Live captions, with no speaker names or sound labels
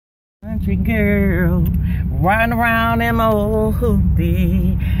country girl, riding around in my old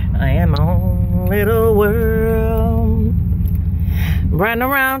hoopty, in my own little world. Riding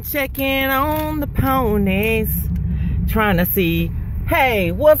around checking on the ponies, trying to see,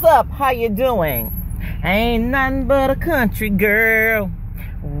 hey, what's up, how you doing? Ain't nothing but a country girl,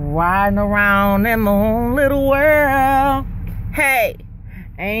 riding around in my own little world. Hey,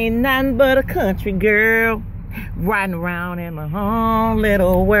 ain't nothing but a country girl, riding around in my own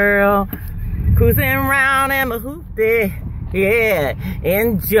little world. Cruising around in my hoopty, yeah,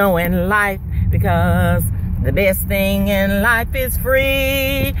 enjoying life, because the best thing in life is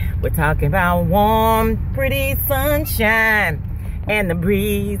free. We're talking about warm, pretty sunshine and the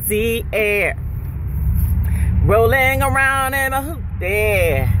breezy air. Rolling around in a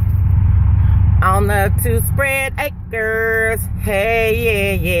hoopty on the 2 spread acres.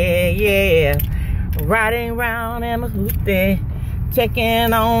 Hey, yeah. Riding around in a hoopty,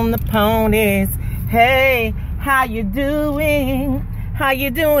 checking on the ponies. Hey, how you doing? How you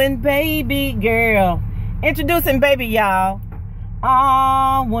doing, baby girl? Introducing baby, y'all.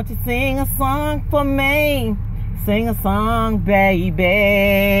 Oh, won't you sing a song for me? Sing a song,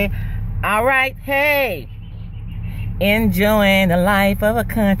 baby. All right, hey. Enjoying the life of a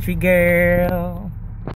country girl.